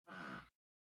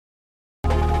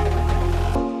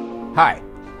Hi,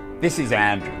 this is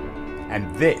Andrew,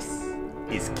 and this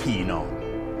is Keen On,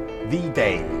 the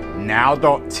daily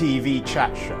now.tv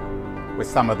chat show with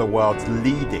some of the world's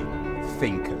leading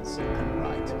thinkers and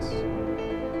writers.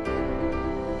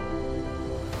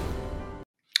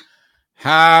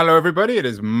 Hello, everybody. It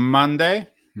is Monday,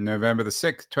 November the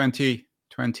 6th,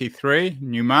 2023.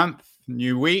 New month,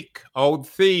 new week, old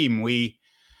theme.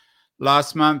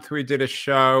 Last month we did a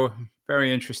show,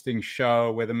 very interesting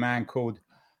show, with a man called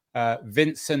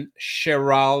Vincent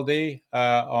Schiraldi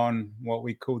on what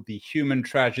we called the human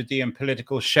tragedy and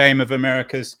political shame of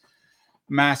America's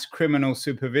mass criminal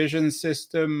supervision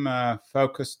system,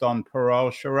 focused on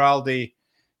parole. Schiraldi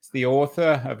is the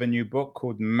author of a new book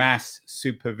called Mass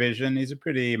Supervision. He's a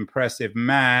pretty impressive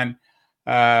man.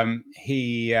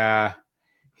 He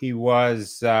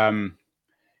was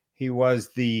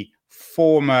the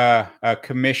former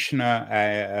commissioner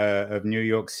of New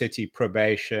York City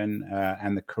probation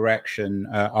and the correction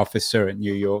officer in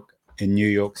New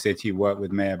York City, worked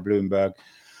with Mayor Bloomberg.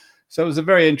 So it was a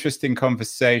very interesting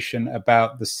conversation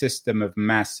about the system of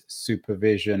mass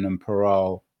supervision and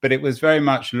parole, but it was very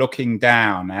much looking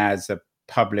down as a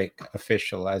public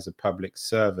official, as a public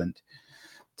servant.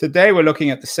 Today we're looking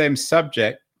at the same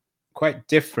subject quite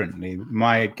differently.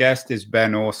 My guest is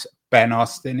Ben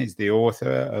Austen. Is the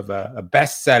author of a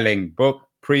best-selling book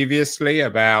previously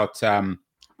about a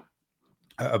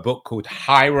book called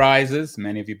High Risers.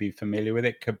 Many of you be familiar with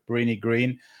it, Cabrini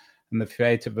Green and the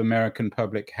Fate of American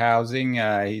Public Housing.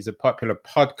 He's a popular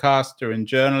podcaster and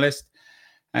journalist,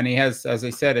 and he has, as I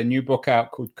said, a new book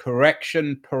out called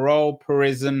Correction, Parole,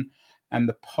 Prison, and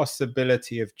the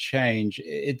Possibility of Change.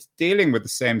 It's dealing with the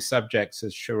same subjects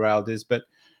as Schiraldi's, but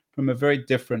from a very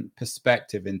different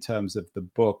perspective in terms of the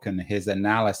book and his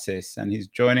analysis. And he's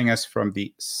joining us from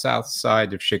the south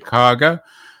side of Chicago.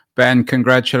 Ben,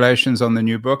 congratulations on the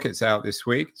new book. It's out this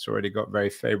week. It's already got very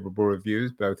favorable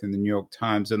reviews, both in the New York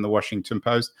Times and the Washington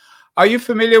Post. Are you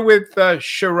familiar with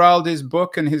Schiraldi's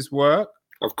book and his work?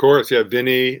 Of course, yeah.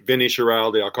 Vinny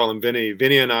Schiraldi, I'll call him Vinny.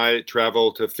 Vinny and I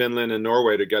traveled to Finland and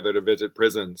Norway together to visit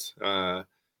prisons, part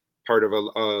of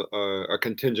a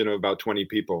contingent of about 20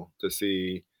 people, to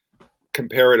see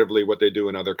comparatively what they do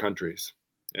in other countries.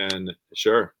 And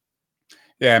sure.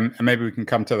 Yeah, and maybe we can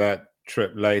come to that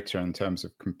trip later in terms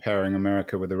of comparing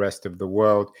America with the rest of the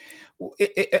world.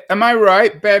 Am I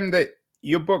right, Ben, that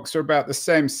your books are about the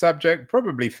same subject,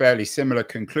 probably fairly similar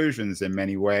conclusions in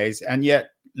many ways, and yet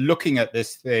looking at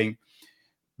this thing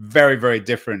very, very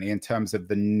differently in terms of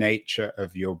the nature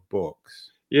of your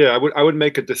books? Yeah, I would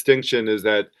make a distinction, is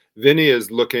that Vinny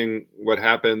is looking what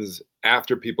happens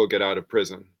after people get out of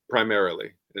prison,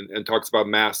 primarily, and talks about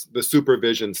the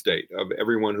supervision state of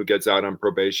everyone who gets out on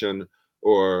probation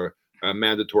or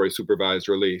mandatory supervised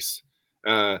release.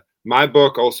 My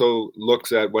book also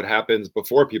looks at what happens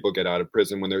before people get out of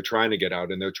prison, when they're trying to get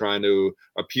out and they're trying to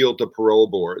appeal to parole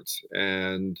boards.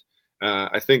 And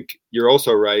I think you're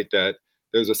also right that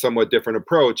there's a somewhat different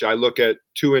approach. I look at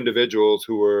two individuals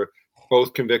who were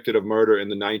both convicted of murder in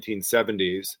the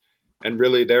 1970s, and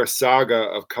really their saga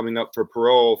of coming up for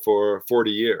parole for 40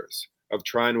 years, of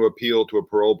trying to appeal to a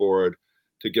parole board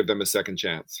to give them a second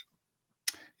chance.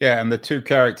 Yeah, and the two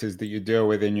characters that you deal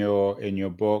with in your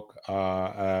book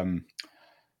are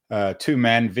two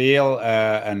men, Veal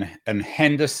and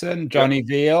Henderson, Johnny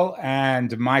Veal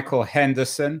and Michael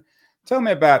Henderson. Tell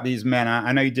me about these men.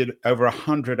 I know you did over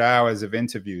 100 hours of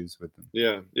interviews with them.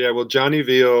 Yeah. Well, Johnny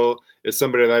Veal is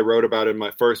somebody that I wrote about in my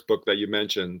first book that you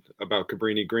mentioned, about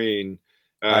Cabrini Green.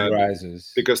 High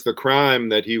Risers. Because the crime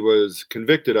that he was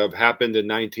convicted of happened in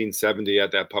 1970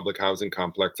 at that public housing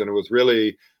complex, and it was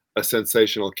really a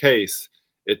sensational case.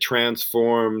 It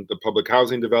transformed the public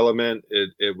housing development.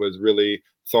 It was really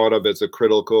thought of as a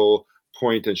critical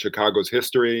point in Chicago's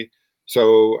history.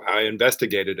 So I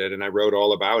investigated it and I wrote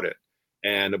all about it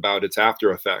and about its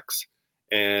after effects.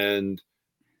 And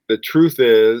the truth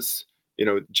is,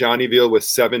 Johnny Veal was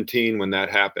 17 when that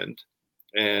happened.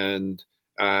 And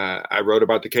I wrote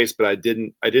about the case, but I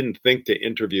didn't think to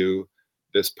interview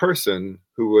this person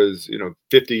who was,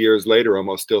 50 years later,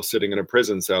 almost still sitting in a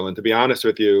prison cell. And to be honest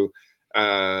with you,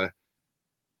 it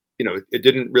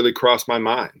didn't really cross my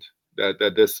mind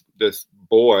that this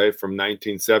boy from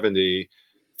 1970,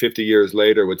 50 years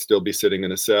later, would still be sitting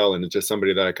in a cell, and it's just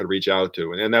somebody that I could reach out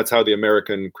to. And that's how the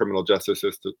American criminal justice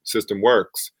system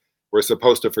works. We're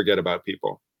supposed to forget about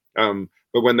people.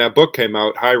 But when that book came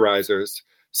out, High Risers,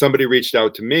 somebody reached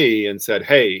out to me and said,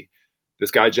 hey,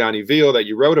 this guy Johnny Veal that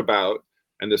you wrote about,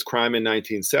 and this crime in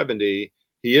 1970,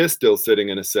 he is still sitting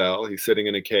in a cell. He's sitting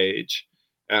in a cage.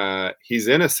 He's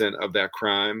innocent of that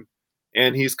crime,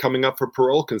 and he's coming up for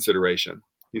parole consideration.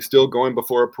 He's still going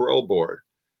before a parole board.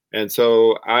 And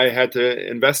so I had to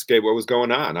investigate what was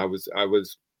going on. I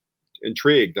was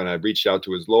intrigued, and I reached out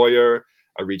to his lawyer.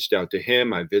 I reached out to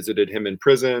him. I visited him in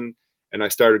prison, and I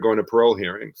started going to parole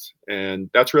hearings. And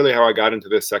that's really how I got into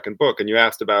this second book. And you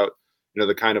asked about,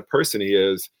 the kind of person he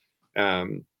is.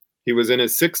 He was in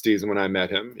his 60s when I met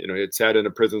him. He had sat in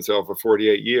a prison cell for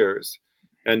 48 years,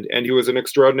 and he was an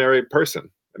extraordinary person.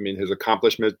 I mean, his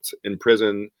accomplishments in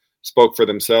prison spoke for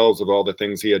themselves of all the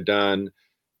things he had done.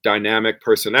 Dynamic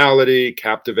personality,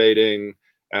 captivating,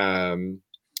 and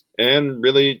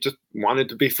really just wanted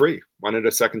to be free, wanted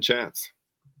a second chance.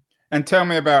 And tell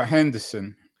me about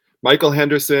Henderson. Michael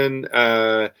Henderson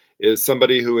is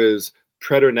somebody who is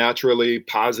preternaturally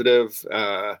positive,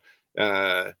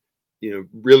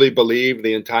 really believed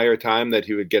the entire time that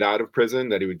he would get out of prison,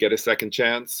 that he would get a second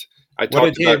chance.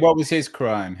 What was his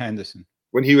crime, Henderson?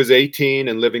 When he was 18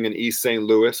 and living in East St.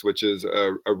 Louis, which is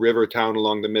a river town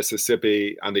along the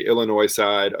Mississippi on the Illinois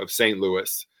side of St.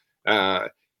 Louis,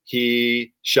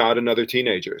 he shot another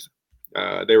teenagers.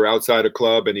 They were outside a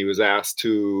club, and he was asked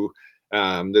to,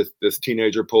 this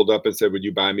teenager pulled up and said, "Would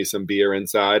you buy me some beer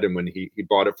inside?" And when he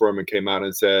bought it for him and came out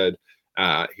and said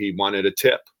he wanted a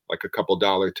tip, like a couple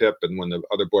 $1 tip. And when the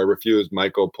other boy refused,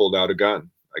 Michael pulled out a gun,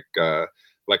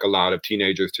 like a lot of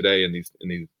teenagers today in these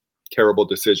terrible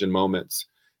decision moments.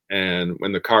 And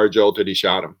when the car jolted, he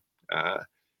shot him.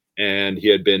 And he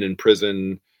had been in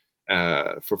prison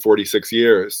for 46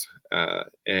 years.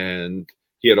 And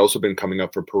he had also been coming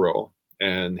up for parole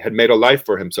and had made a life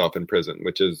for himself in prison,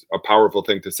 which is a powerful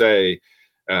thing to say.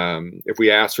 If we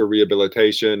ask for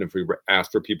rehabilitation, if we ask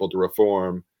for people to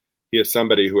reform, he is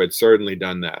somebody who had certainly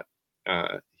done that.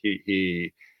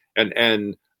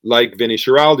 And like Vinnie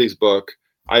Schiraldi's book,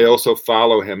 I also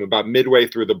follow him. About midway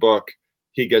through the book,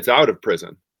 he gets out of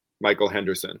prison, Michael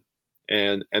Henderson.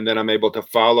 And then I'm able to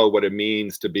follow what it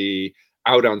means to be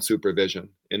out on supervision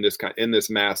in this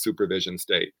mass supervision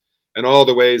state, and all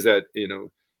the ways that,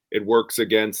 it works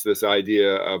against this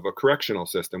idea of a correctional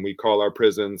system. We call our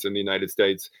prisons in the United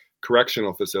States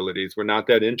correctional facilities. We're not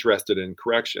that interested in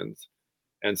corrections.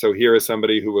 And so here is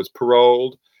somebody who was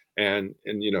paroled and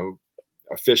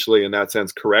officially in that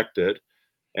sense corrected,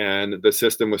 and the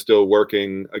system was still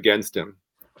working against him,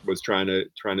 was trying to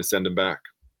send him back.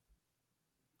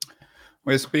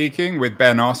 We're speaking with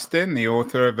Ben Austen, the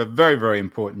author of a very, very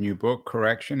important new book,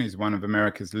 Correction. He's one of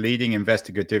America's leading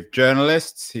investigative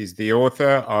journalists. He's the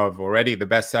author of already the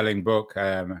best-selling book,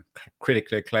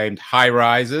 critically acclaimed High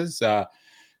Risers,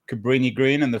 Cabrini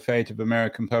Green and the Fate of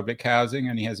American Public Housing.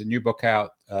 And he has a new book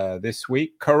out this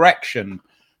week, Correction,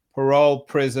 Parole,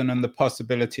 Prison, and the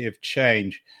Possibility of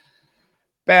Change.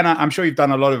 Ben, I'm sure you've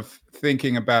done a lot of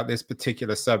thinking about this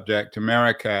particular subject,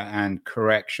 America and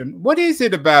correction. What is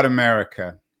it about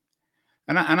America?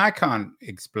 And I can't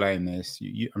explain this.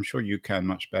 I'm sure you can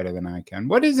much better than I can.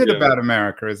 What is it about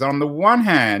America? Is on the one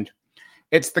hand,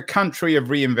 it's the country of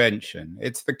reinvention.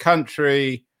 It's the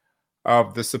country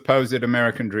of the supposed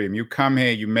American dream. You come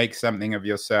here, you make something of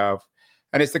yourself.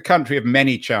 And it's the country of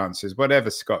many chances, whatever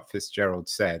Scott Fitzgerald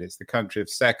said. It's the country of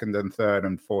second and third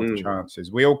and fourth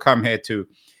chances. We all come here to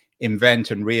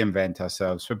invent and reinvent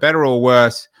ourselves. For better or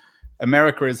worse,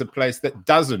 America is a place that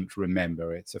doesn't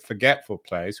remember. It's a forgetful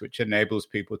place, which enables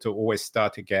people to always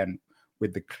start again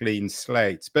with the clean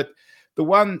slates. But the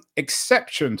one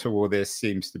exception to all this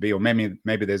seems to be, or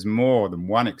maybe there's more than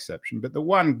one exception, but the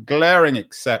one glaring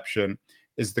exception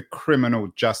is the criminal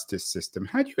justice system.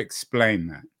 How do you explain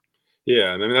that?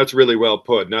 Yeah, I mean, that's really well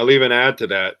put. And I'll even add to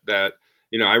that,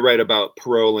 I write about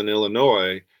parole in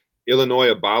Illinois.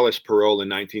 Illinois abolished parole in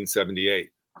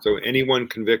 1978. So anyone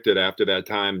convicted after that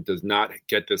time does not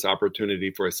get this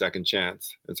opportunity for a second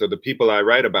chance. And so the people I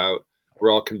write about were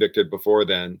all convicted before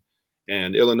then.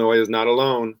 And Illinois is not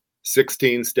alone.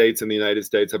 16 states in the United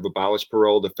States have abolished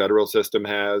parole. The federal system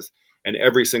has. And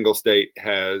every single state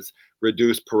has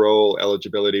reduced parole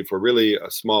eligibility for really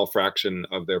a small fraction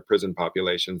of their prison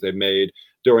populations. They've made,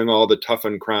 during all the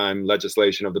toughen crime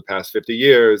legislation of the past 50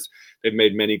 years, they've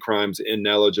made many crimes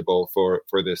ineligible for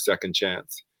this second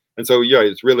chance. And so,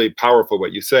 it's really powerful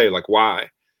what you say, like why?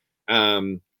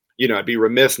 I'd be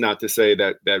remiss not to say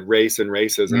that race and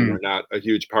racism are not a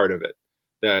huge part of it.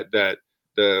 That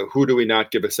who do we not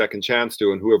give a second chance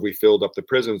to, and who have we filled up the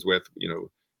prisons with?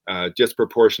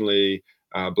 Disproportionately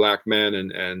black men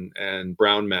and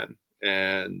brown men,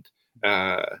 and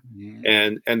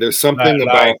there's something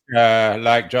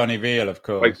like Johnny Veal, of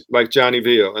course, like Johnny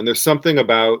Veal, and there's something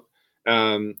about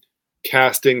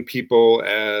casting people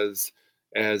as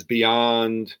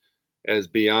beyond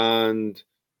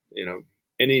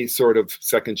any sort of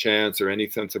second chance or any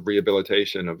sense of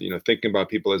rehabilitation of, thinking about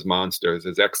people as monsters,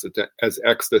 as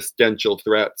existential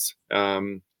threats,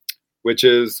 which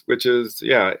is,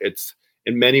 yeah, it's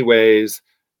in many ways,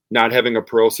 not having a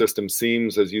parole system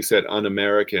seems, as you said,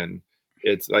 un-American.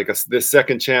 It's like this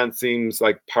second chance seems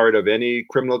like part of any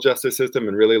criminal justice system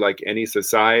and really like any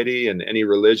society and any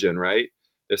religion, right?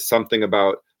 There's something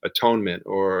about atonement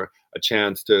or a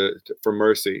chance for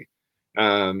mercy.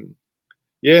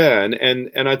 Yeah,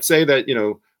 and I'd say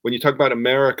that, when you talk about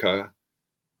America,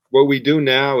 what we do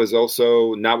now is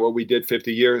also not what we did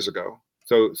 50 years ago.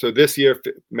 So this year,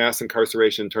 mass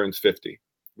incarceration turns 50.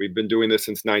 We've been doing this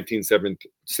since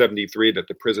 1973, that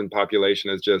the prison population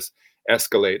has just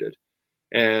escalated.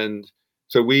 And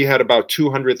so we had about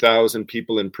 200,000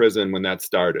 people in prison when that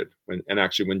started,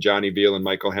 when Johnny Veal and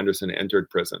Michael Henderson entered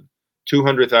prison.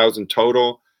 200,000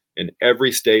 total in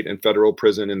every state and federal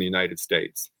prison in the United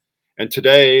States. And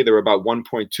today there are about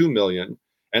 1.2 million.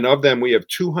 And of them, we have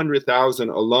 200,000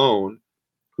 alone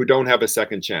who don't have a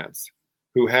second chance,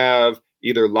 who have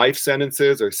either life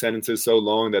sentences or sentences so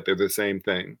long that they're the same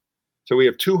thing. So we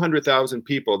have 200,000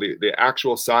 people, the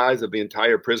actual size of the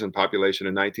entire prison population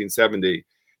in 1970,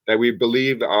 that we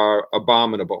believe are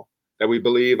abominable, that we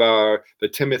believe are the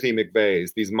Timothy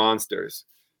McVeighs, these monsters.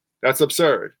 That's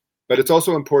absurd. But it's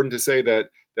also important to say that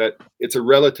it's a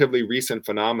relatively recent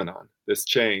phenomenon, this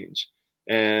change.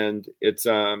 And it's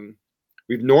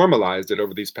we've normalized it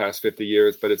over these past 50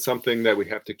 years, but it's something that we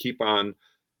have to keep on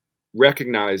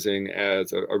recognizing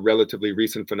as a relatively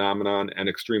recent phenomenon and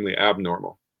extremely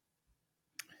abnormal.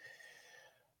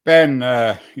 Ben,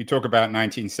 you talk about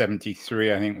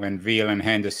 1973, I think, when Veal and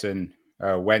Henderson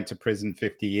went to prison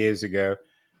 50 years ago.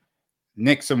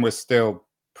 Nixon was still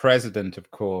president, of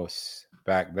course,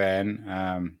 back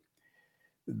then.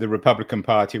 The Republican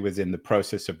Party was in the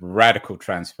process of radical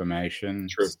transformation.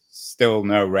 True. Still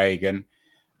no Reagan.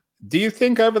 Do you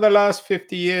think over the last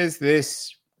 50 years,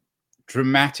 this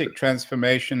dramatic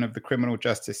transformation of the criminal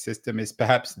justice system is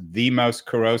perhaps the most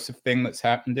corrosive thing that's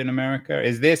happened in America?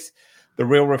 Is this the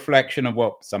real reflection of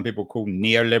what some people call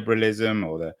neoliberalism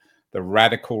or the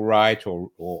radical right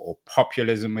or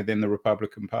populism within the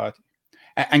Republican Party?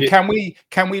 And can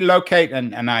we locate,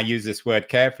 and I use this word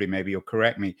carefully, maybe you'll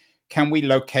correct me, can we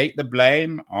locate the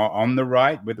blame on the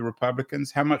right with the Republicans?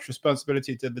 How much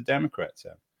responsibility did the Democrats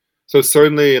have? So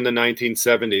certainly in the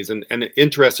 1970s, and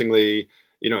interestingly,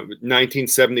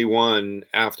 1971,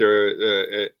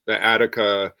 after the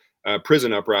Attica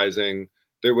prison uprising,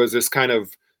 there was this kind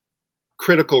of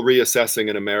critical reassessing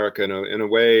in America in a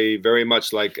way very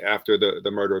much like after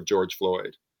the murder of George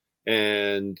Floyd.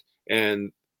 And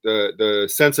the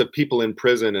sense of people in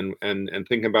prison and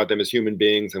thinking about them as human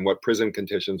beings and what prison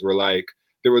conditions were like,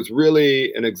 there was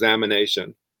really an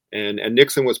examination. And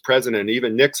Nixon was president.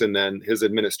 Even Nixon then, his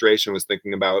administration was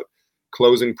thinking about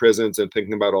closing prisons and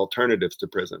thinking about alternatives to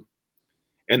prison.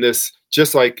 And this,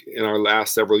 just like in our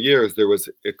last several years, there was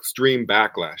extreme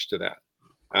backlash to that,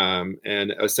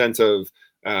 and a sense of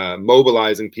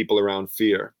mobilizing people around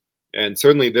fear. And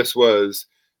certainly this was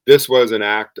an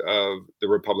act of the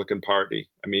Republican Party.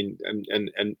 I mean,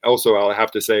 and also I'll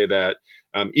have to say that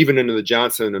even into the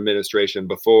Johnson administration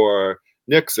before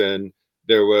Nixon,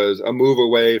 there was a move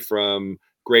away from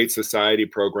Great Society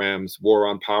programs, war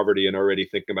on poverty, and already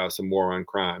thinking about some war on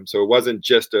crime. So it wasn't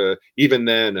just even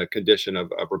then a condition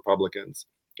of Republicans,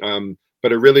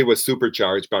 but it really was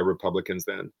supercharged by Republicans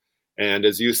then. And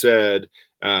as you said,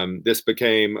 this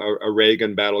became a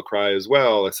Reagan battle cry as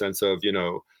well, a sense of,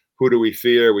 who do we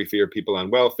fear? We fear people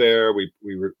on welfare. We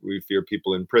fear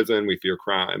people in prison. We fear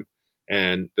crime.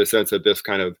 And the sense that this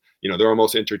kind of, they're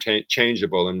almost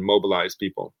interchangeable and mobilize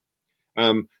people.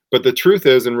 But the truth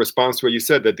is, in response to what you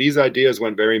said, that these ideas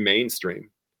went very mainstream.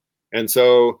 And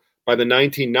so by the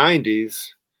 1990s,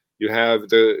 you have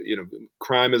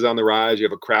crime is on the rise. You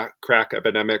have a crack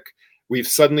epidemic. We've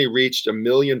suddenly reached 1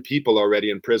 million people already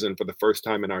in prison for the first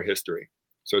time in our history.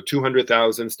 So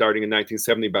 200,000 starting in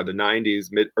 1970. By the 90s,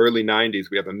 early 90s,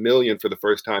 we have 1 million for the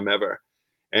first time ever.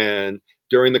 And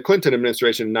during the Clinton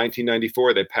administration in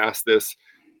 1994, they passed this,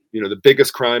 the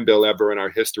biggest crime bill ever in our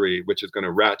history, which is going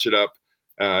to ratchet up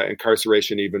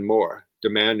incarceration even more,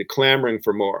 clamoring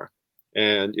for more.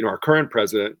 And, our current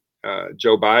president,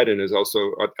 Joe Biden, is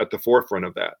also at the forefront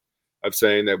of that, of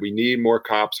saying that we need more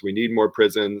cops, we need more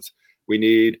prisons, we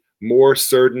need more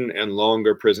certain and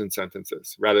longer prison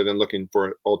sentences rather than looking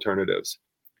for alternatives.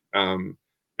 And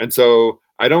so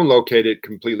I don't locate it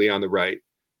completely on the right.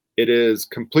 It is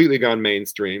completely gone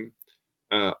mainstream.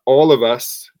 All of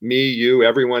us, me, you,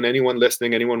 everyone, anyone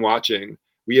listening, anyone watching,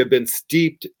 we have been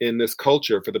steeped in this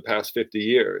culture for the past 50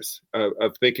 years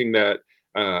of thinking that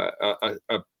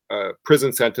a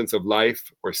prison sentence of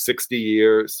life or 60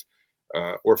 years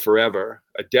or forever,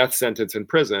 a death sentence in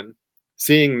prison,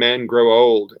 seeing men grow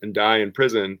old and die in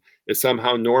prison is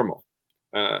somehow normal.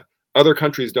 Other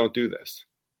countries don't do this.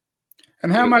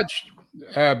 And how much,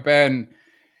 Ben,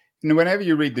 whenever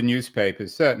you read the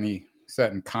newspapers, certainly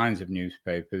certain kinds of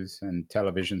newspapers and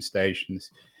television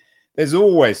stations, there's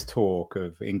always talk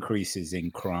of increases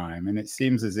in crime. And it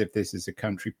seems as if this is a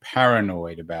country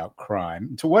paranoid about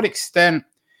crime. To what extent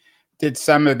did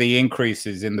some of the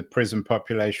increases in the prison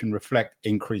population reflect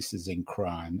increases in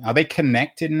crime? Are they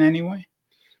connected in any way?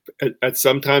 At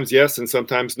sometimes yes, and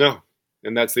sometimes no.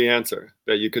 And that's the answer,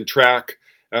 that you can track,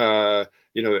 at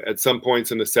some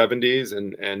points in the 70s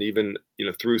and even,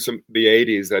 through the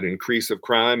 80s, that increase of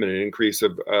crime and an increase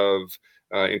of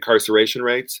incarceration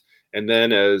rates. And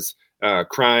then as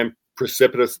crime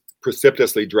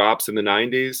precipitously drops in the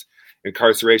 90s,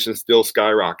 incarceration still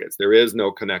skyrockets. There is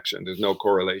no connection. There's no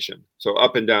correlation. So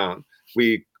up and down,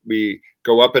 we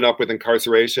go up and up with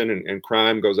incarceration, and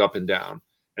crime goes up and down.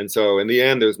 And so in the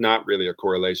end, there's not really a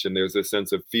correlation. There's a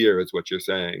sense of fear, is what you're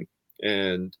saying.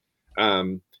 And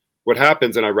what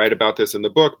happens, and I write about this in the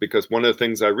book, because one of the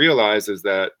things I realize is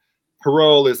that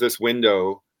parole is this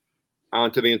window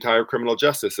onto the entire criminal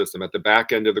justice system. At the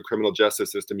back end of the criminal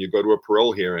justice system, you go to a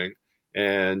parole hearing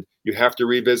and you have to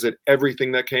revisit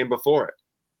everything that came before it,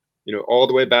 all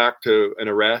the way back to an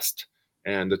arrest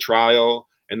and the trial,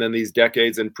 and then these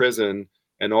decades in prison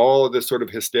and all of this sort of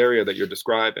hysteria that you're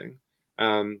describing.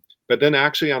 But then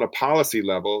actually on a policy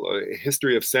level, a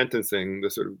history of sentencing,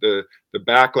 the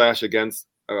backlash against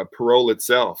parole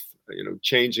itself,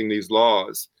 changing these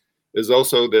laws, is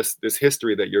also this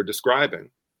history that you're describing,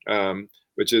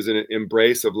 which is an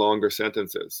embrace of longer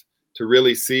sentences, to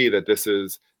really see that this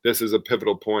is a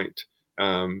pivotal point.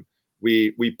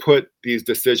 We put these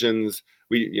decisions,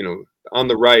 on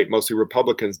the right, mostly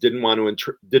Republicans, didn't want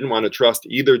to trust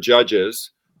either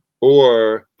judges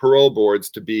or parole boards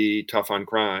to be tough on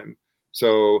crime.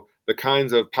 So the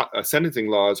kinds of sentencing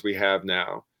laws we have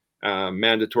now,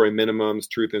 mandatory minimums,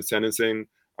 truth in sentencing,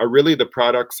 are really the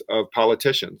products of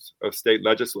politicians, of state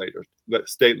legislatures.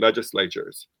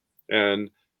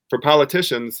 And for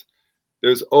politicians,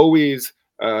 there's always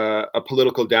a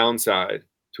political downside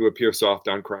to appear soft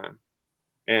on crime.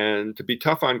 And to be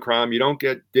tough on crime, you don't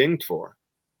get dinged for.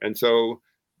 And so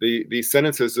these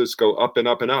sentences just go up and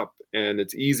up and up. And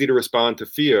it's easy to respond to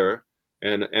fear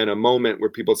and a moment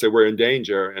where people say we're in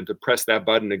danger, and to press that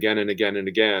button again and again and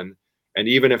again. And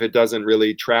even if it doesn't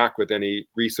really track with any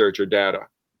research or data.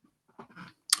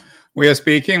 We are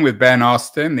speaking with Ben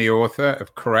Austen, the author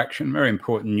of Correction, very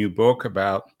important new book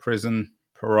about prison,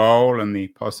 parole, and the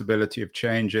possibility of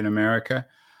change in America.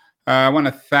 I want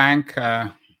to thank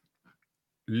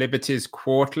Liberties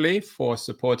Quarterly for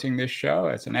supporting this show.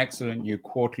 It's an excellent new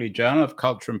quarterly journal of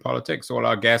culture and politics. All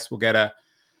our guests will get an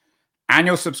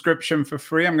annual subscription for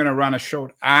free. I'm going to run a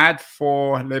short ad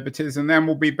for Liberties, and then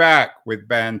we'll be back with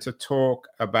Ben to talk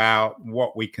about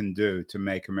what we can do to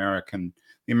make the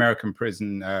American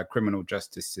prison criminal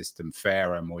justice system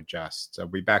fairer, more just. So I'll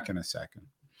be back in a second.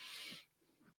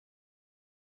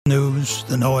 News,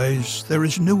 the noise, there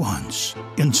is nuance,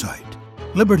 insight.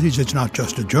 Liberties is not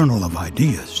just a journal of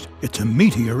ideas. It's a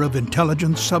meteor of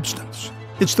intelligent substance.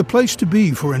 It's the place to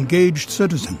be for engaged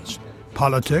citizens.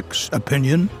 Politics,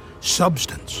 opinion,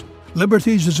 substance.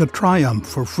 Liberties is a triumph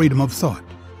for freedom of thought.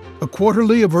 A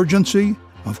quarterly of urgency,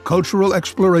 of cultural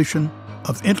exploration,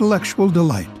 of intellectual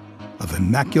delight, of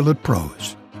immaculate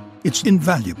prose. It's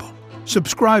invaluable.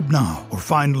 Subscribe now or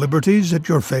find Liberties at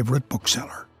your favorite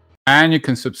bookseller. And you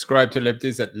can subscribe to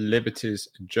Liberties at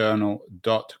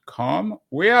libertiesjournal.com.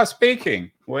 We are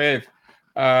speaking with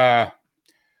Ben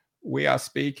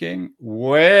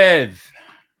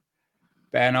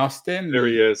Austen. There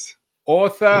he is.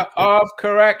 Author of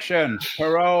Correction,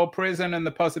 Parole, Prison, and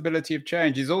the Possibility of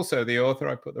Change. He's also the author,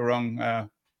 I put the wrong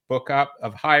book up,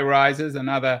 of High Risers,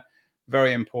 another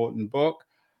very important book.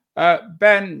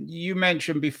 Ben, you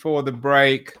mentioned before the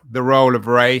break the role of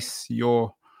race.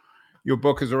 Your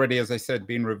book has already, as I said,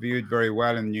 been reviewed very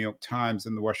well in the New York Times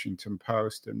and the Washington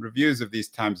Post. And reviews of these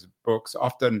types of books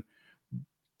often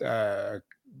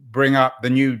bring up the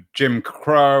new Jim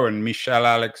Crow and Michelle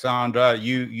Alexander.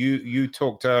 You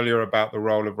talked earlier about the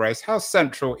role of race. How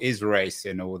central is race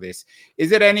in all this?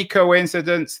 Is it any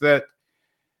coincidence that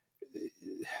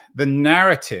the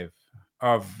narrative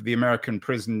of the American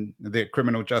prison, the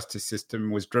criminal justice system,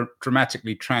 was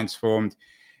dramatically transformed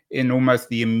in almost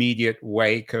the immediate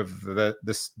wake of the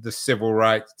civil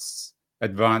rights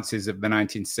advances of the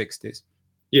 1960s?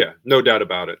 Yeah, no doubt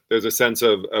about it. There's a sense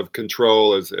of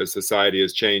control as society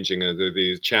is changing, as there are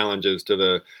these challenges to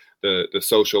the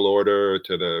social order,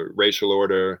 to the racial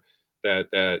order,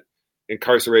 that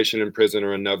incarceration and prison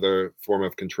are another form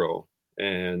of control,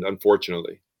 and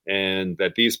unfortunately, and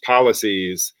that these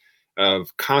policies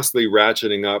of constantly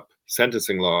ratcheting up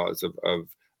sentencing laws,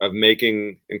 of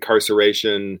making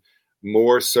incarceration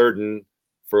more certain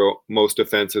for most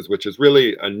offenses, which is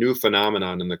really a new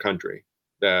phenomenon in the country,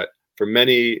 that for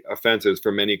many offenses,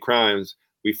 for many crimes,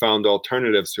 we found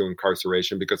alternatives to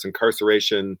incarceration, because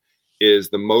incarceration is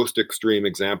the most extreme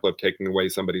example of taking away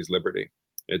somebody's liberty.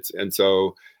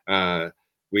 So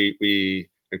we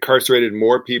incarcerated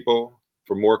more people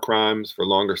for more crimes for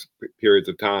longer periods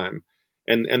of time,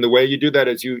 and the way you do that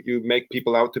is you make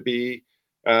people out to be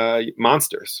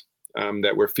monsters,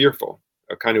 that we're fearful,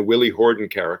 a kind of Willie Horton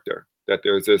character, that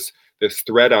there's this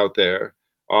threat out there,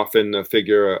 often a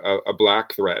figure, a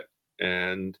black threat,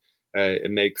 and it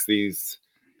makes these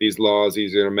laws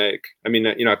easier to make. I mean,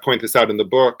 I point this out in the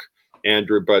book,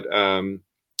 Andrew, but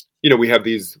we have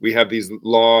these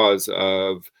laws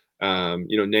of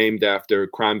named after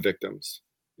crime victims,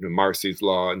 Marcy's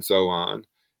Law and so on,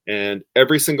 and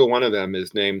every single one of them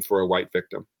is named for a white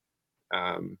victim.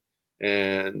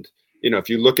 And if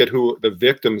you look at who the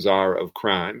victims are of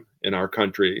crime in our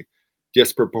country,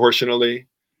 disproportionately,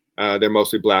 they're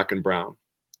mostly black and brown,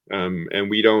 and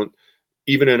we don't,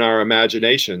 even in our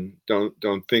imagination, don't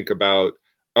think about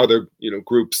other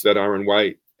groups that aren't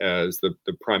white as the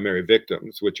primary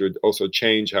victims, which would also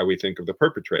change how we think of the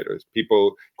perpetrators.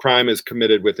 Crime is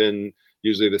committed within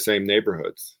usually the same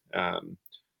neighborhoods. But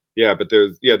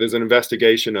there's an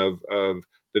investigation of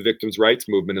the victims' rights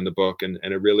movement in the book, and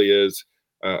it really is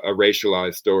a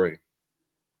racialized story.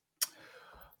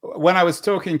 When I was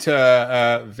talking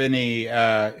to Vinny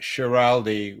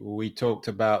Schiraldi, we talked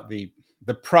about the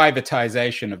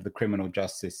privatization of the criminal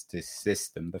justice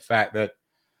system, the fact that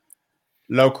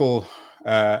local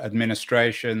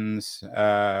administrations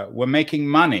were making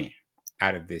money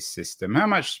out of this system. How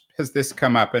much has this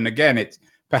come up? And again, it's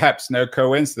perhaps no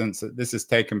coincidence that this has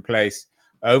taken place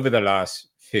over the last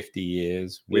 50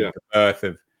 years with the birth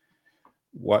of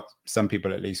what some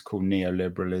people at least call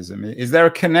neoliberalism. Is there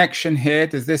a connection here?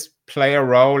 Does this play a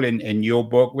role in your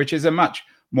book, which is a much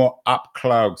more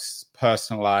up-close,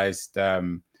 personalized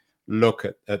look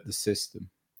at the system?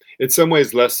 In some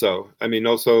ways, less so. I mean,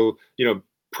 also,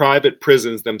 private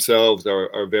prisons themselves are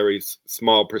a very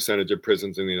small percentage of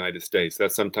prisons in the United States.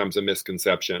 That's sometimes a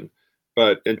misconception.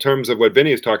 But in terms of what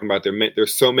Vinny is talking about,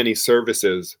 there's so many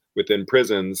services within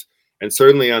prisons, and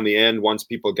certainly on the end, once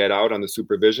people get out on the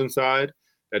supervision side,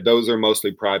 that those are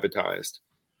mostly privatized.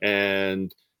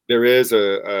 And there is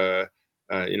an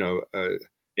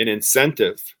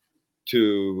incentive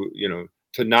to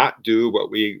not do what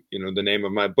we, the name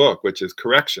of my book, which is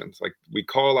corrections. Like, we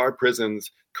call our prisons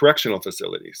correctional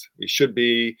facilities. We should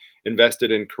be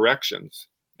invested in corrections.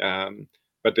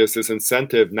 But there's this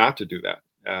incentive not to do that.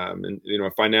 And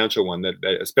a financial one that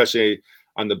especially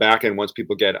on the back end, once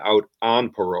people get out on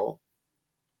parole.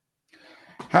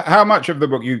 How much of the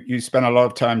book, you spent a lot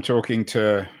of time talking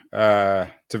to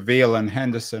Veal and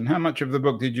Henderson. How much of the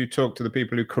book did you talk to the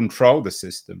people who control the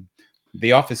system,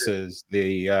 the officers,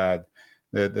 the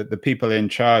people in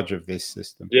charge of this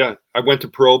system? Yeah, I went to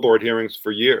parole board hearings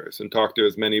for years and talked to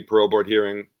as many parole board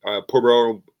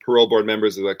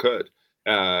members as I could.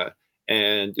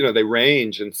 And they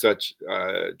range in such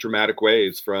dramatic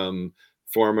ways, from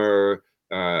former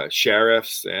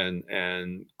sheriffs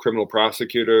and criminal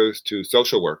prosecutors to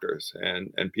social workers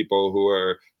and people who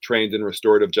are trained in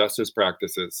restorative justice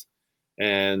practices.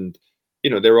 And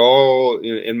they're all,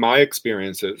 in my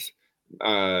experiences,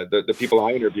 the people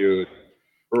I interviewed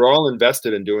were all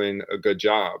invested in doing a good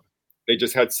job. They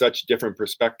just had such different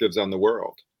perspectives on the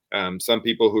world. Some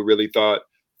people who really thought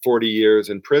 40 years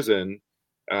in prison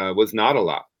was not a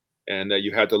lot, and that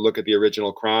you had to look at the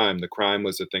original crime. The crime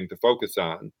was the thing to focus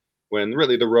on, when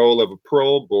really the role of a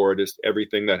parole board is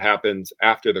everything that happens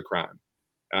after the crime.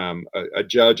 A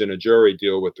judge and a jury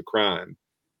deal with the crime.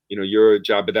 Your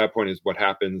job at that point is what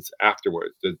happens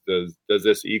afterwards. Does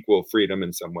this equal freedom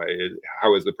in some way?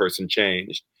 How has the person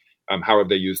changed? How have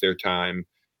they used their time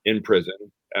in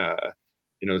prison?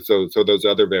 So those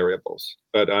other variables.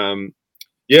 But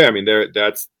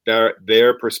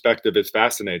their perspective is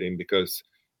fascinating, because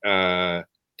to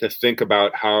think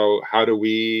about what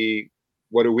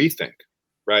do we think,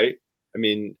 right? I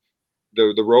mean,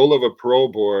 the role of a parole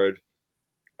board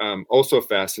also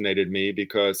fascinated me,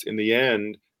 because in the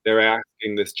end, they're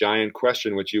asking this giant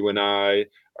question, which you and I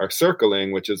are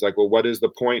circling, which is like, well, what is the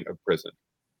point of prison?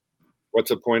 What's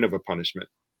the point of a punishment?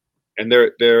 and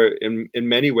they're in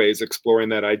many ways exploring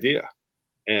that idea.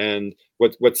 And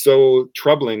what's so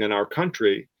troubling in our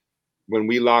country, when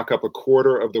we lock up a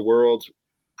quarter of the world's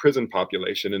prison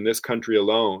population in this country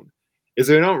alone, is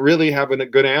they don't really have a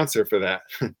good answer for that.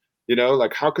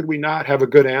 Like, how could we not have a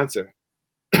good answer?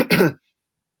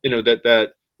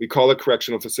 That we call it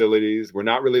correctional facilities. We're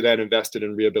not really that invested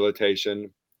in rehabilitation.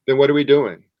 Then what are we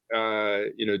doing?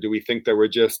 Do we think that we're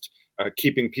just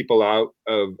keeping people out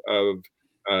of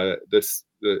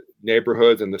the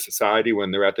neighborhoods and the society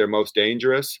when they're at their most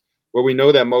dangerous? Well, we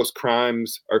know that most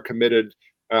crimes are committed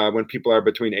when people are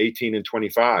between 18 and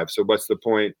 25. So what's the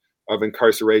point of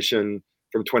incarceration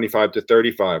from 25 to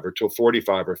 35 or till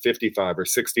 45 or 55 or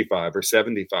 65 or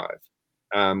 75,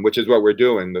 which is what we're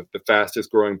doing. The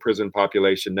fastest growing prison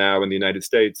population now in the United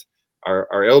States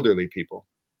are elderly people.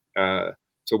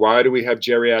 So why do we have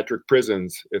geriatric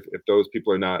prisons if those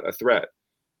people are not a threat?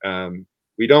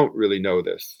 We don't really know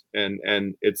this. And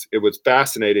it was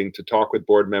fascinating to talk with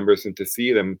board members and to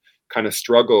see them kind of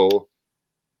struggle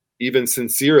even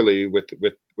sincerely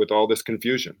with all this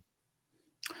confusion.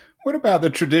 What about the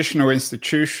traditional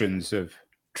institutions of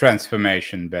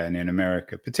transformation, Ben, in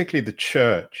America, particularly the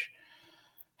church?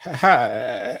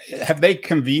 Have they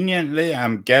conveniently,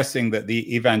 I'm guessing that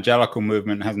the evangelical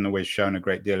movement hasn't always shown a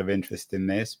great deal of interest in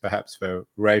this, perhaps for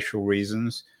racial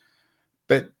reasons.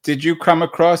 But did you come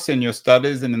across in your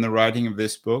studies and in the writing of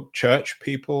this book, church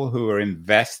people who are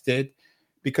invested?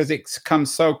 Because it's come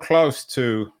so close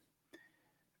to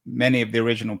many of the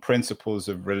original principles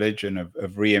of religion, of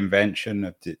reinvention,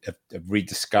 of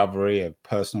rediscovery, of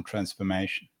personal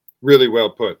transformation. Really well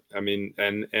put. I mean,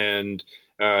 and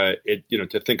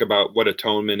to think about what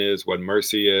atonement is, what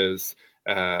mercy is,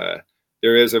 there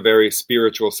is a very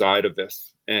spiritual side of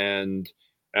this. And,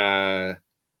 I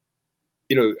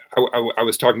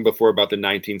was talking before about the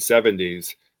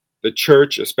 1970s. The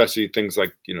church, especially things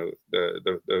like,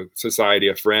 the Society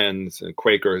of Friends and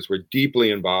Quakers, were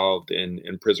deeply involved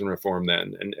in prison reform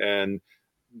then. And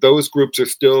those groups are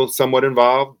still somewhat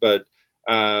involved, but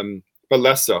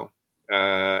less so.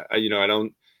 I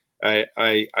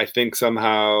think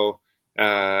somehow,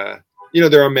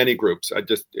 there are many groups. I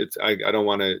don't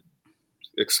want to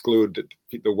exclude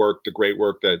the great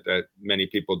work that many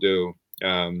people do.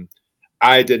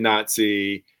 I did not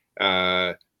see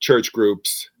church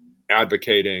groups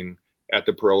advocating at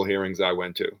the parole hearings I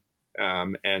went to,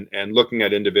 and looking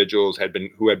at individuals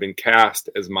who had been cast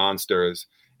as monsters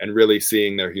and really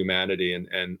seeing their humanity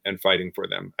and fighting for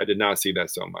them. I did not see that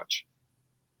so much.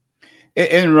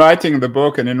 In writing the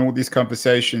book and in all these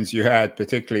conversations you had,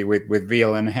 particularly with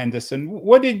Veal and Henderson,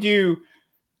 what did you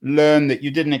learn that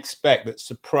you didn't expect that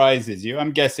surprises you?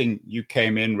 I'm guessing you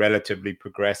came in relatively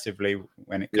progressively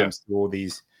when it comes to all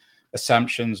these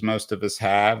assumptions most of us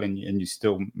have, and you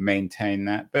still maintain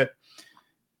that. But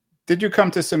did you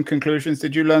come to some conclusions?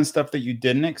 Did you learn stuff that you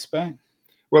didn't expect?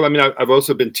 Well, I mean, I've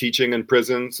also been teaching in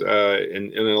prisons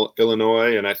in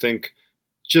Illinois, and I think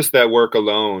just that work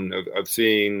alone of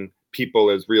seeing people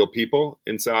as real people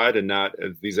inside and not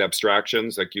as these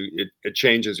abstractions, it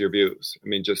changes your views. I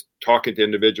mean, just talking to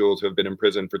individuals who have been in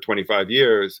prison for 25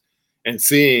 years and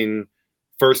seeing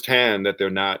firsthand that they're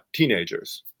not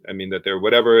teenagers. I mean, that they're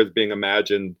whatever is being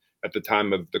imagined at the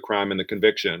time of the crime and the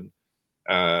conviction.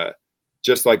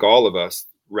 Just like all of us,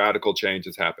 radical change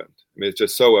has happened. I mean, it's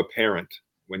just so apparent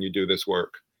when you do this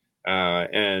work.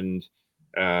 I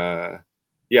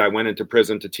went into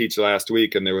prison to teach last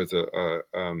week, and there was a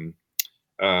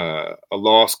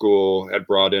law school had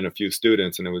brought in a few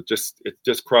students, and it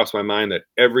just crossed my mind that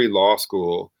every law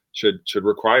school should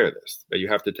require this, that you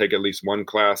have to take at least one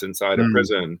class inside a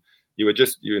prison. You would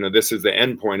just, this is the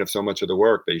end point of so much of the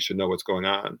work, that you should know what's going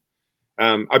on.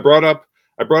 I brought up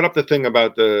the thing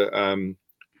about the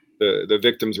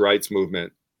victims' rights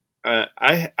movement.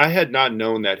 I had not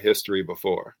known that history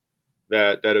before,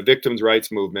 that a victims'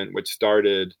 rights movement, which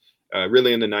started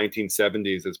really in the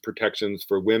 1970s as protections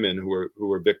for women who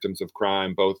were victims of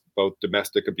crime, both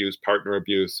domestic abuse, partner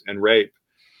abuse, and rape,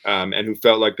 and who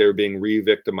felt like they were being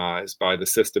re-victimized by the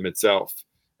system itself,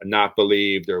 and not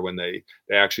believed, or when they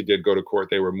actually did go to court,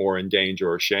 they were more in danger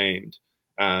or shamed.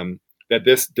 That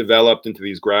this developed into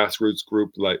these grassroots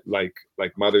group like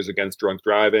Mothers Against Drunk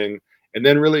Driving, and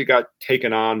then really got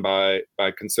taken on by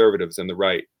conservatives and the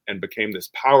right, and became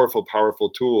this powerful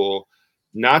tool,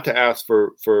 not to ask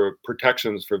for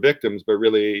protections for victims, but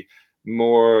really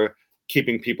more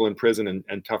keeping people in prison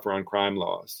and tougher on crime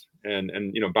laws. And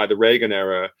by the Reagan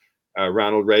era,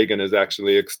 Ronald Reagan is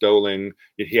actually extolling.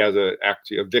 He has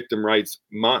actually a victim rights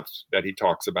month that he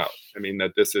talks about. I mean,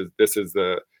 that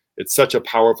it's such a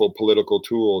powerful political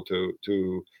tool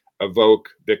to evoke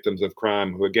victims of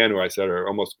crime who I said are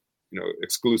almost,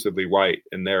 exclusively white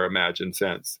in their imagined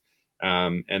sense.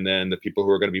 And then the people who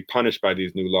are going to be punished by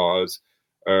these new laws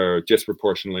are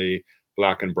disproportionately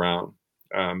Black and brown.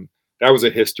 That was a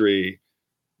history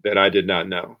that I did not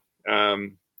know.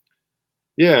 And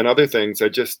other things, I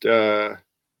just,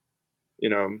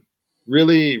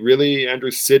 really, really,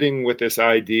 Andrew, sitting with this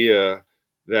idea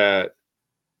that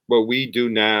what we do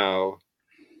now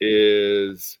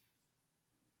is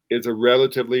a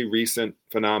relatively recent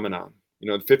phenomenon.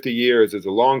 50 years is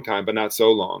a long time, but not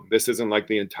so long. This isn't like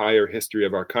the entire history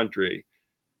of our country.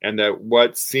 And that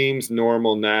what seems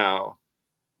normal now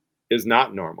is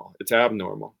not normal. It's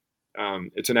abnormal.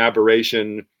 It's an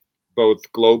aberration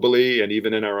both globally and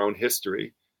even in our own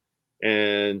history.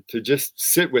 And to just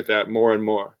sit with that more and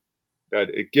more, that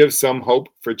it gives some hope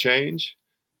for change.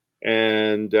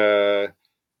 And, that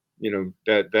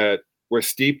we're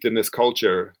steeped in this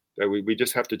culture, that we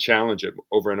just have to challenge it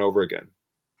over and over again.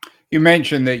 You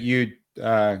mentioned that you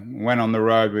went on the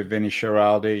road with Vinnie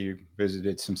Schiraldi. You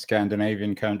visited some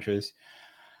Scandinavian countries.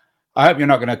 I hope you're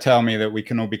not going to tell me that we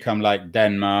can all become like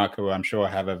Denmark, who I'm sure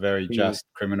have a very just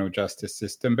criminal justice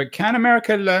system. But can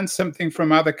America learn something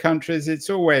from other countries? It's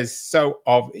always so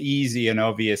easy and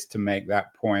obvious to make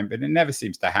that point, but it never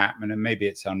seems to happen, and maybe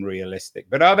it's unrealistic.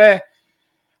 But are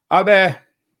there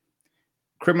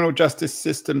criminal justice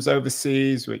systems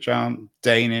overseas which aren't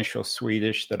Danish or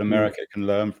Swedish that America can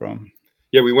learn from?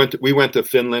 Yeah, we went to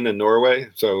Finland and Norway,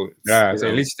 so at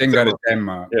least didn't go to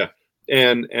Denmark. Yeah,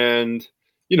 and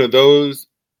those,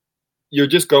 you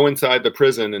just go inside the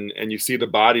prison and you see the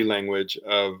body language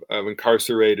of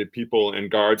incarcerated people and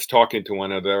guards talking to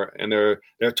one another, and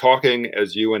they're talking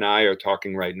as you and I are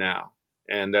talking right now,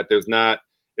 and that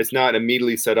it's not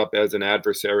immediately set up as an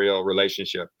adversarial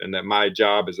relationship, and that my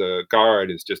job as a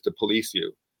guard is just to police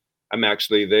you. I'm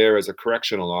actually there as a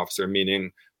correctional officer,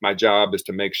 meaning my job is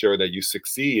to make sure that you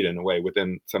succeed in a way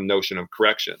within some notion of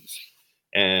corrections.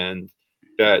 And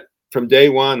that from day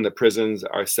one, the prisons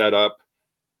are set up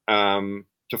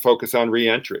to focus on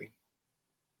reentry.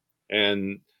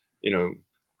 And,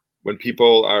 when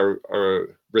people are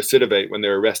recidivate, when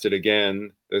they're arrested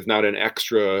again, there's not an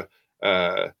extra,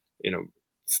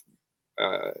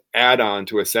 add-on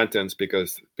to a sentence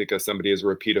because somebody is a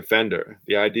repeat offender.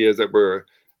 The idea is that we're,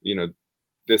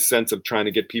 this sense of trying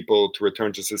to get people to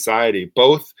return to society,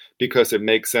 both because it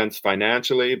makes sense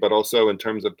financially, but also in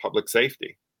terms of public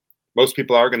safety. Most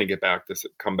people are going to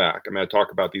come back. I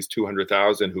talk about these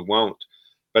 200,000 who won't,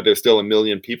 but there's still 1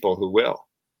 million people who will.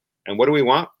 And what do we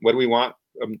want? What do we want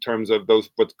in terms of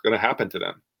what's going to happen to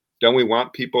them? Don't we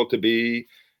want people to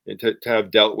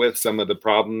have dealt with some of the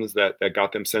problems that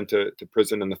got them sent to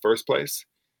prison in the first place?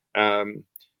 And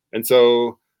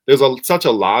so there's such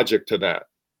a logic to that.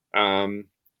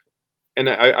 And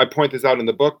I point this out in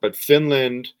the book, but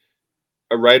Finland,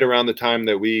 right around the time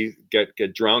that we get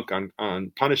drunk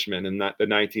on punishment in the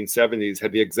 1970s,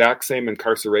 had the exact same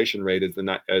incarceration rate as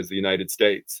the United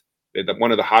States. They had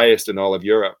one of the highest in all of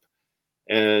Europe.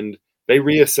 And they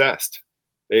reassessed.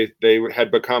 They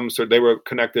had become, they were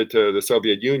connected to the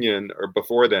Soviet Union or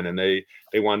before then, and they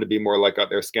wanted to be more like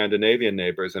their Scandinavian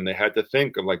neighbors, and they had to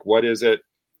think of what is it,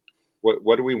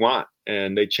 what do we want?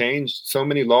 And they changed so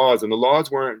many laws, and the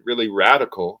laws weren't really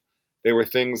radical. They were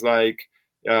things like,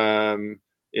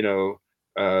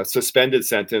 suspended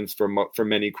sentence for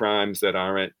many crimes that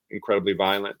aren't incredibly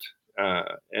violent,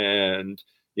 and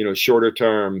shorter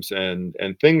terms and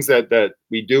things that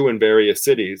we do in various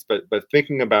cities. But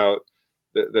thinking about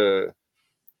the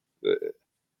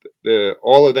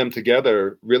all of them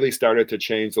together really started to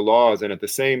change the laws, and at the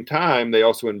same time, they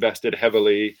also invested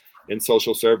heavily in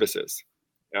social services,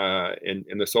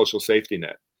 in the social safety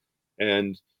net.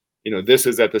 And this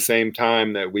is at the same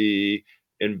time that we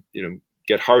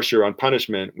get harsher on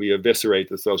punishment, we eviscerate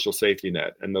the social safety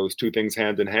net, and those two things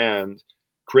hand in hand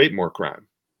create more crime.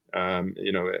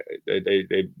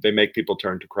 They make people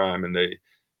turn to crime, and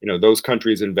those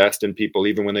countries invest in people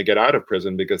even when they get out of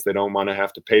prison because they don't want to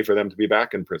have to pay for them to be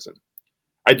back in prison.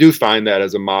 I do find that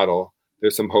as a model,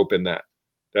 there's some hope in that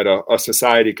a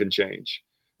society can change.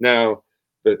 Now,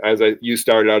 as you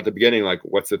started out at the beginning,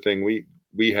 what's the thing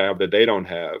we have that they don't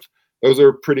have? Those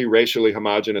are pretty racially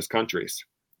homogenous countries.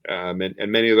 And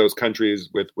many of those countries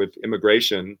with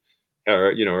immigration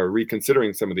are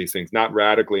reconsidering some of these things, not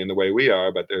radically in the way we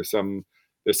are, but there's some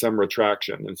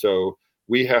retraction. And so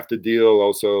we have to deal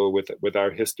also with our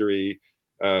history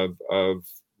of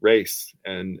race,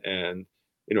 and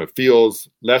it feels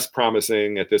less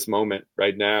promising at this moment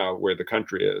right now where the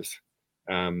country is.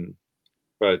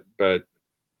 But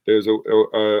there's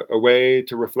a way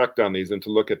to reflect on these and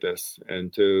to look at this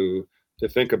and to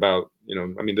think about,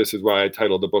 I mean, this is why I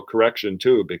titled the book Correction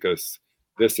too, because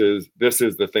this is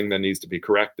the thing that needs to be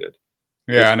corrected.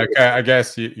 Yeah, and I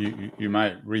guess you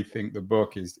might rethink the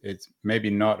book. It's maybe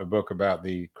not a book about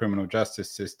the criminal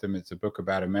justice system. It's a book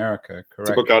about America, correct? It's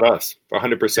a book about us,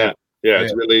 100%. Yeah,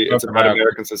 it's about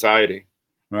American society,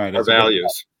 right? Our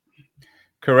values.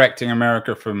 Correcting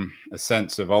America from a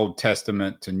sense of Old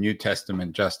Testament to New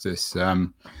Testament justice.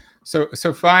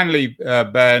 So finally,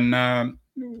 Ben,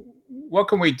 what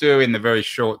can we do in the very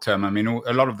short term? I mean,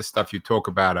 a lot of the stuff you talk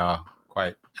about are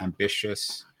quite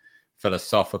ambitious,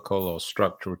 philosophical or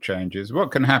structural changes.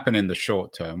 What can happen in the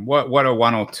short term? What are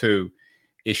one or two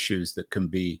issues that can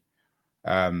be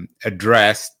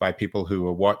addressed by people who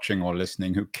are watching or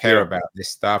listening who care about this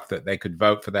stuff, that they could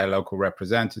vote for their local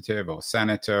representative or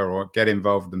senator or get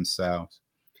involved themselves?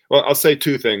 Well, I'll say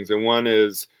two things. And one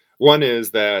is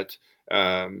that,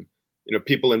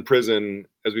 people in prison,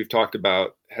 as we've talked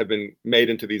about, have been made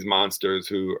into these monsters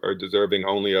who are deserving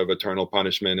only of eternal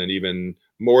punishment, and even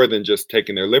more than just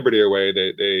taking their liberty away,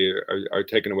 they are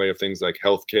taken away of things like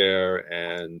healthcare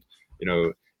and,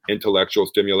 intellectual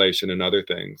stimulation and other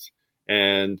things.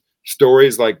 And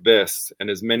stories like this, and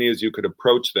as many as you could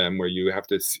approach them, where you have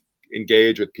to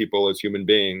engage with people as human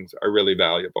beings, are really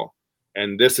valuable.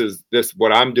 And this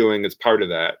what I'm doing is part of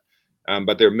that.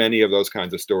 But there are many of those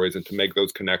kinds of stories, and to make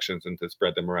those connections and to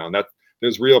spread them around,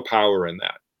 there's real power in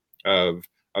that, of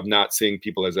not seeing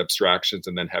people as abstractions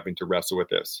and then having to wrestle with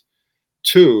this.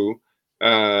 Two,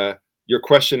 your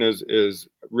question is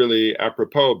really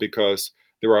apropos, because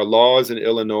there are laws in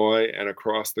Illinois and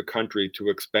across the country to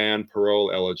expand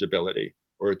parole eligibility,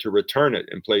 or to return it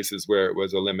in places where it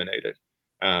was eliminated.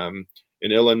 In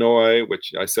Illinois,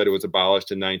 which I said it was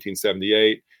abolished in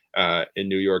 1978, in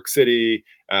New York City,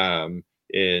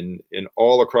 in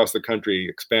all across the country,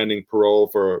 expanding parole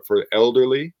for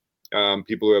elderly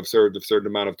people who have served a certain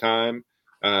amount of time.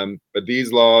 But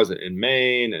these laws in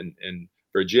Maine and in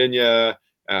Virginia,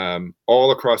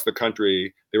 all across the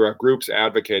country, there are groups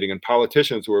advocating and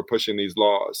politicians who are pushing these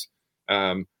laws.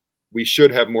 We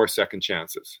should have more second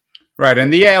chances. Right.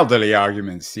 And the elderly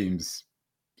argument seems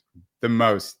the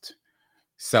most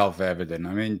self-evident.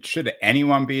 I mean, should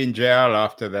anyone be in jail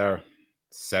after they're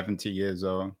 70 years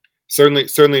old?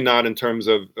 Certainly not in terms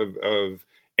of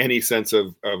any sense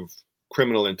of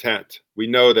criminal intent. We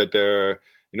know that there,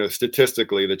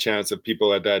 statistically, the chance of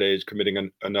people at that age committing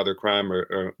another crime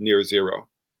are near zero.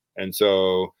 And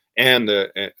so, and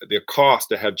the cost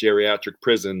to have geriatric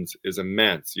prisons is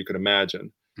immense, you can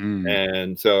imagine.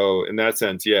 And so in that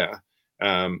sense, yeah.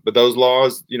 But those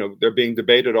laws, they're being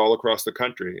debated all across the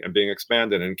country and being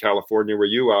expanded. In California, where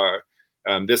you are,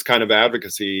 this kind of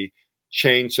advocacy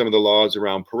changed some of the laws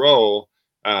around parole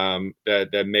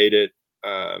that made it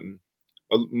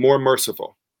more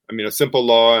merciful. I mean, a simple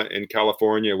law in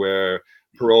California where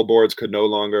parole boards could no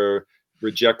longer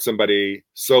reject somebody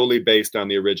solely based on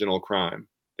the original crime.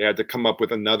 They had to come up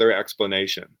with another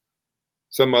explanation,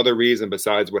 some other reason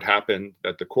besides what happened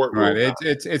that the court ruled. Right.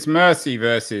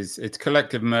 It's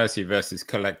collective mercy versus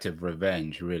collective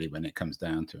revenge, really, when it comes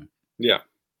down to it. Yeah.